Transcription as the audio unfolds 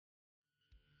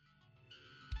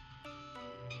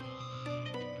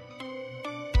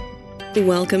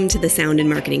Welcome to the Sound and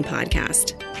Marketing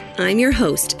Podcast. I'm your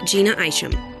host, Gina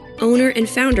Isham, owner and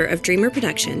founder of Dreamer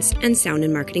Productions and Sound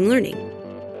and Marketing Learning.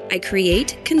 I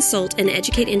create, consult, and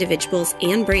educate individuals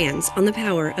and brands on the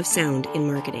power of sound in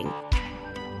marketing.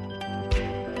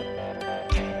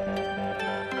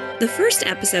 The first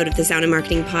episode of the Sound and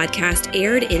Marketing Podcast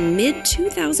aired in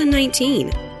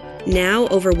mid-2019. Now,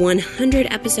 over 100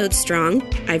 episodes strong,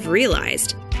 I've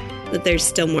realized that there's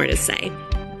still more to say.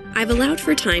 I've allowed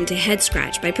for time to head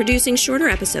scratch by producing shorter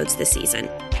episodes this season.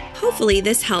 Hopefully,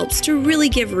 this helps to really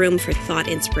give room for thought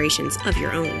inspirations of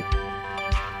your own.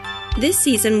 This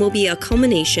season will be a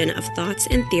culmination of thoughts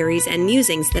and theories and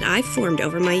musings that I've formed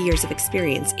over my years of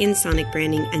experience in sonic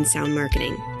branding and sound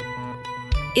marketing.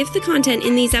 If the content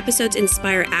in these episodes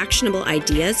inspire actionable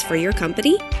ideas for your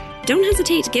company, don't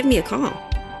hesitate to give me a call.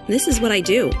 This is what I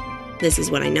do. This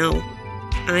is what I know.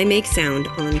 I make sound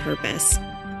on purpose.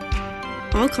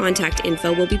 All contact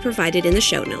info will be provided in the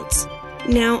show notes.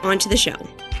 Now on to the show.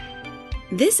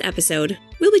 This episode,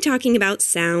 we'll be talking about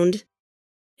sound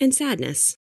and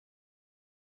sadness.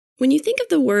 When you think of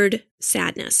the word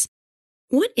sadness,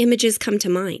 what images come to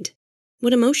mind?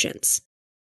 What emotions?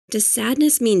 Does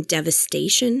sadness mean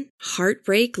devastation,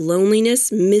 heartbreak,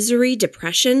 loneliness, misery,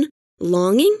 depression,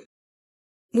 longing?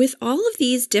 With all of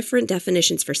these different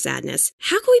definitions for sadness,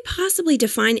 how can we possibly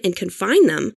define and confine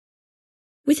them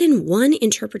within one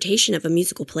interpretation of a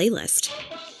musical playlist?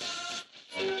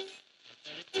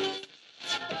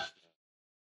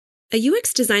 A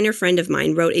UX designer friend of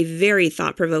mine wrote a very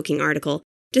thought-provoking article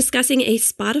discussing a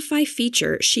Spotify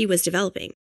feature she was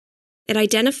developing. It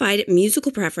identified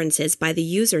musical preferences by the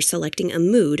user selecting a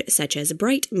mood such as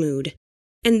bright mood,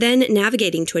 and then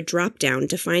navigating to a drop-down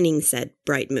defining said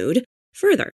bright mood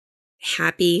further: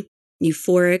 happy,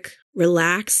 euphoric,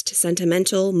 relaxed,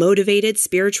 sentimental, motivated,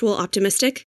 spiritual,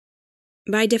 optimistic.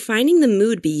 By defining the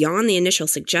mood beyond the initial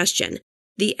suggestion,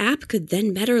 the app could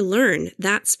then better learn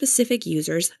that specific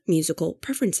user's musical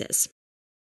preferences.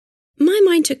 My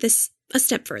mind took this a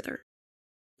step further.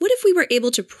 What if we were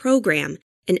able to program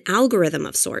an algorithm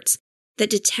of sorts that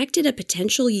detected a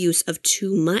potential use of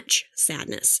too much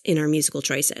sadness in our musical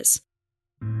choices?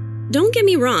 Don't get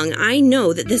me wrong, I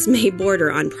know that this may border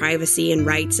on privacy and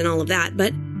rights and all of that,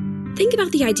 but think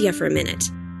about the idea for a minute.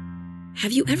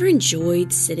 Have you ever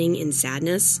enjoyed sitting in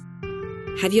sadness?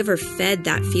 Have you ever fed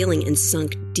that feeling and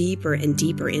sunk deeper and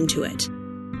deeper into it?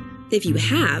 If you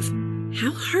have,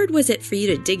 how hard was it for you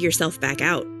to dig yourself back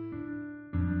out?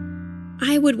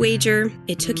 I would wager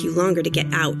it took you longer to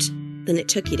get out than it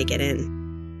took you to get in.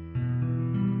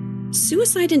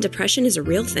 Suicide and depression is a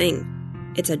real thing.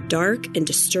 It's a dark and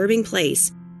disturbing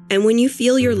place, and when you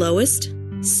feel your lowest,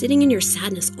 sitting in your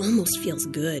sadness almost feels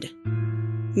good.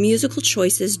 Musical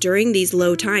choices during these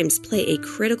low times play a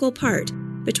critical part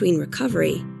between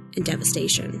recovery and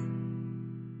devastation.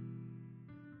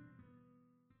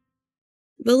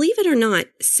 Believe it or not,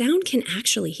 sound can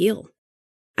actually heal.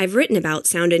 I've written about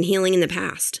sound and healing in the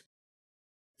past.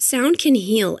 Sound can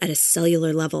heal at a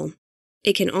cellular level.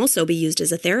 It can also be used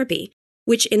as a therapy,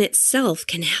 which in itself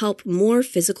can help more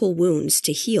physical wounds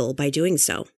to heal by doing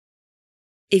so.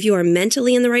 If you are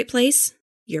mentally in the right place,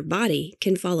 your body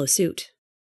can follow suit.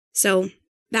 So,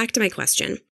 back to my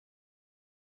question.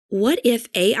 What if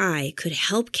AI could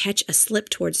help catch a slip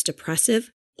towards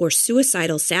depressive or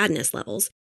suicidal sadness levels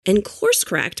and course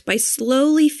correct by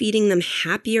slowly feeding them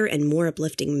happier and more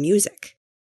uplifting music?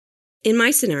 In my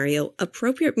scenario,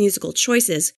 appropriate musical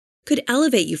choices could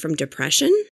elevate you from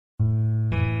depression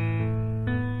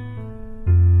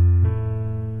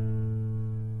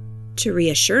to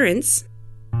reassurance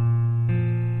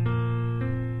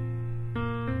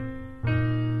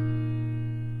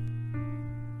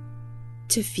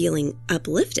to feeling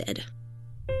uplifted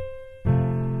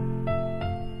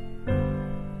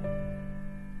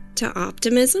to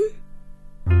optimism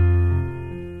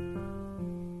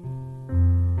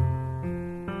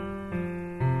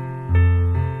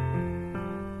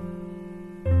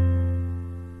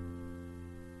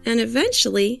and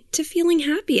eventually to feeling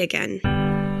happy again.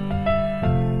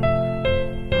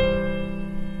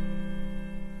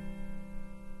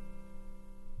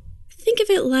 Think of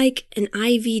it like an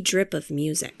IV drip of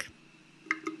music.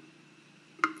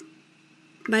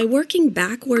 By working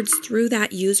backwards through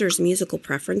that user's musical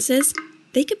preferences,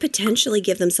 they could potentially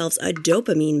give themselves a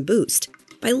dopamine boost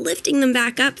by lifting them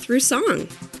back up through song.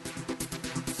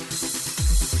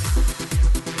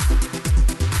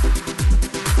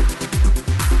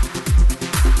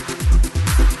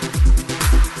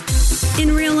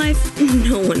 In real life,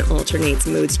 no one alternates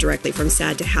moods directly from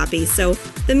sad to happy, so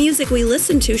the music we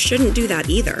listen to shouldn't do that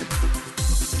either.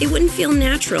 It wouldn't feel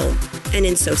natural and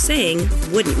in so saying,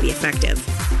 wouldn't be effective.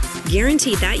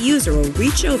 Guaranteed that user will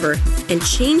reach over and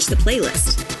change the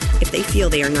playlist if they feel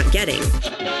they are not getting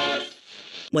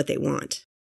what they want.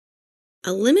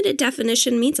 A limited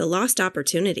definition means a lost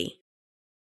opportunity.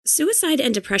 Suicide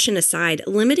and depression aside,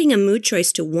 limiting a mood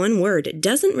choice to one word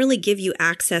doesn't really give you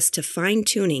access to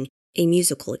fine-tuning a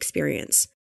musical experience.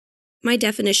 My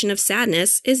definition of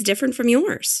sadness is different from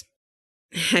yours.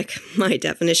 Heck, my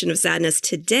definition of sadness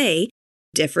today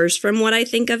differs from what I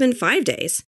think of in 5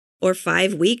 days, or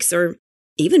 5 weeks, or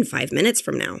even 5 minutes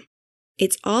from now.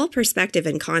 It's all perspective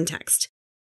and context,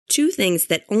 two things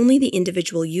that only the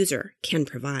individual user can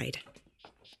provide.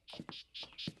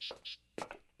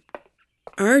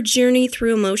 Our journey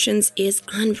through emotions is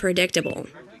unpredictable.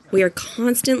 We are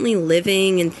constantly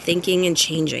living and thinking and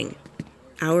changing.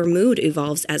 Our mood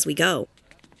evolves as we go.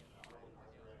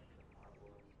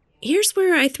 Here's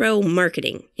where I throw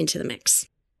marketing into the mix.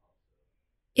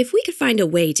 If we could find a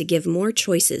way to give more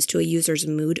choices to a user's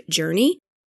mood journey,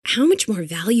 how much more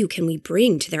value can we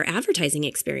bring to their advertising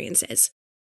experiences?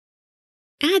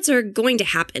 Ads are going to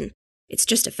happen. It's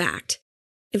just a fact.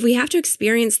 If we have to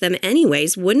experience them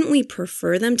anyways, wouldn't we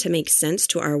prefer them to make sense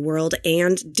to our world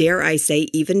and, dare I say,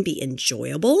 even be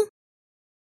enjoyable?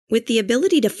 With the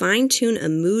ability to fine-tune a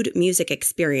mood music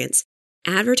experience,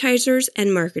 advertisers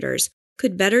and marketers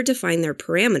could better define their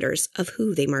parameters of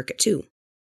who they market to.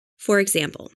 For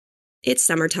example, it's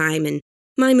summertime and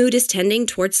my mood is tending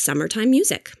towards summertime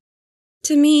music.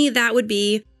 To me, that would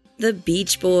be the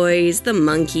Beach Boys, the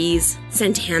Monkees,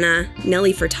 Santana,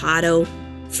 Nelly Furtado,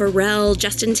 Pharrell,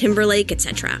 Justin Timberlake,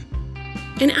 etc.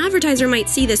 An advertiser might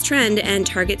see this trend and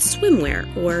target swimwear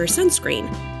or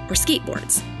sunscreen or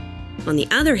skateboards. On the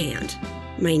other hand,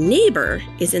 my neighbor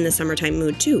is in the summertime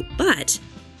mood too, but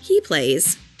he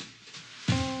plays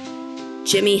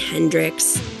Jimi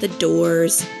Hendrix, The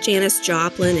Doors, Janis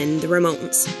Joplin, and the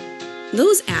Ramones.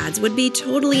 Those ads would be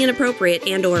totally inappropriate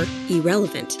and or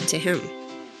irrelevant to him.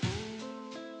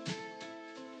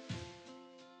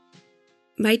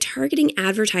 By targeting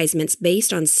advertisements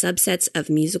based on subsets of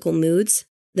musical moods,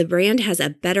 the brand has a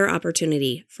better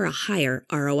opportunity for a higher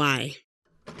ROI.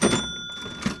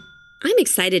 I'm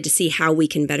excited to see how we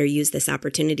can better use this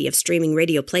opportunity of streaming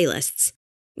radio playlists.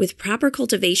 With proper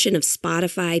cultivation of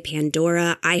Spotify,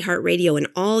 Pandora, iHeartRadio, and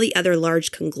all the other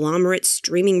large conglomerate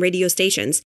streaming radio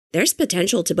stations, there's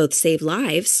potential to both save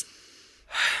lives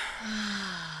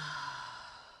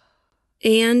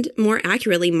and more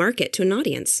accurately market to an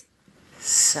audience.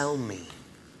 Sell me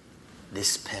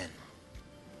this pen.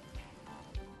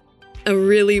 A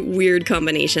really weird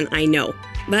combination, I know.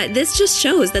 But this just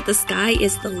shows that the sky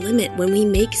is the limit when we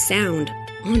make sound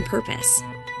on purpose.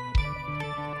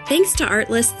 Thanks to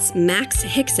artists Max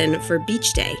Hickson for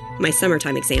Beach Day, my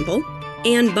summertime example,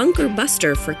 and Bunker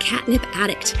Buster for Catnip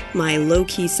Addict, my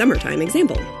low-key summertime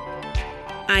example.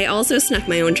 I also snuck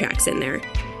my own tracks in there.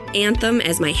 Anthem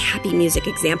as my happy music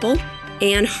example,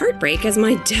 and Heartbreak as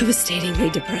my devastatingly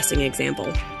depressing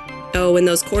example. Oh, and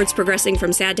those chords progressing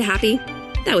from sad to happy?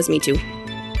 That was me too.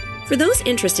 For those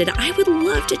interested, I would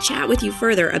love to chat with you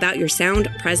further about your sound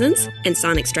presence and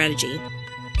sonic strategy.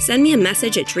 Send me a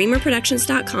message at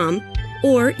dreamerproductions.com,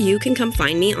 or you can come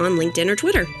find me on LinkedIn or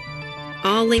Twitter.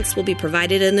 All links will be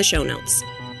provided in the show notes.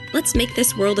 Let's make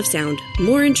this world of sound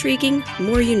more intriguing,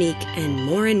 more unique, and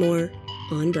more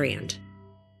on brand.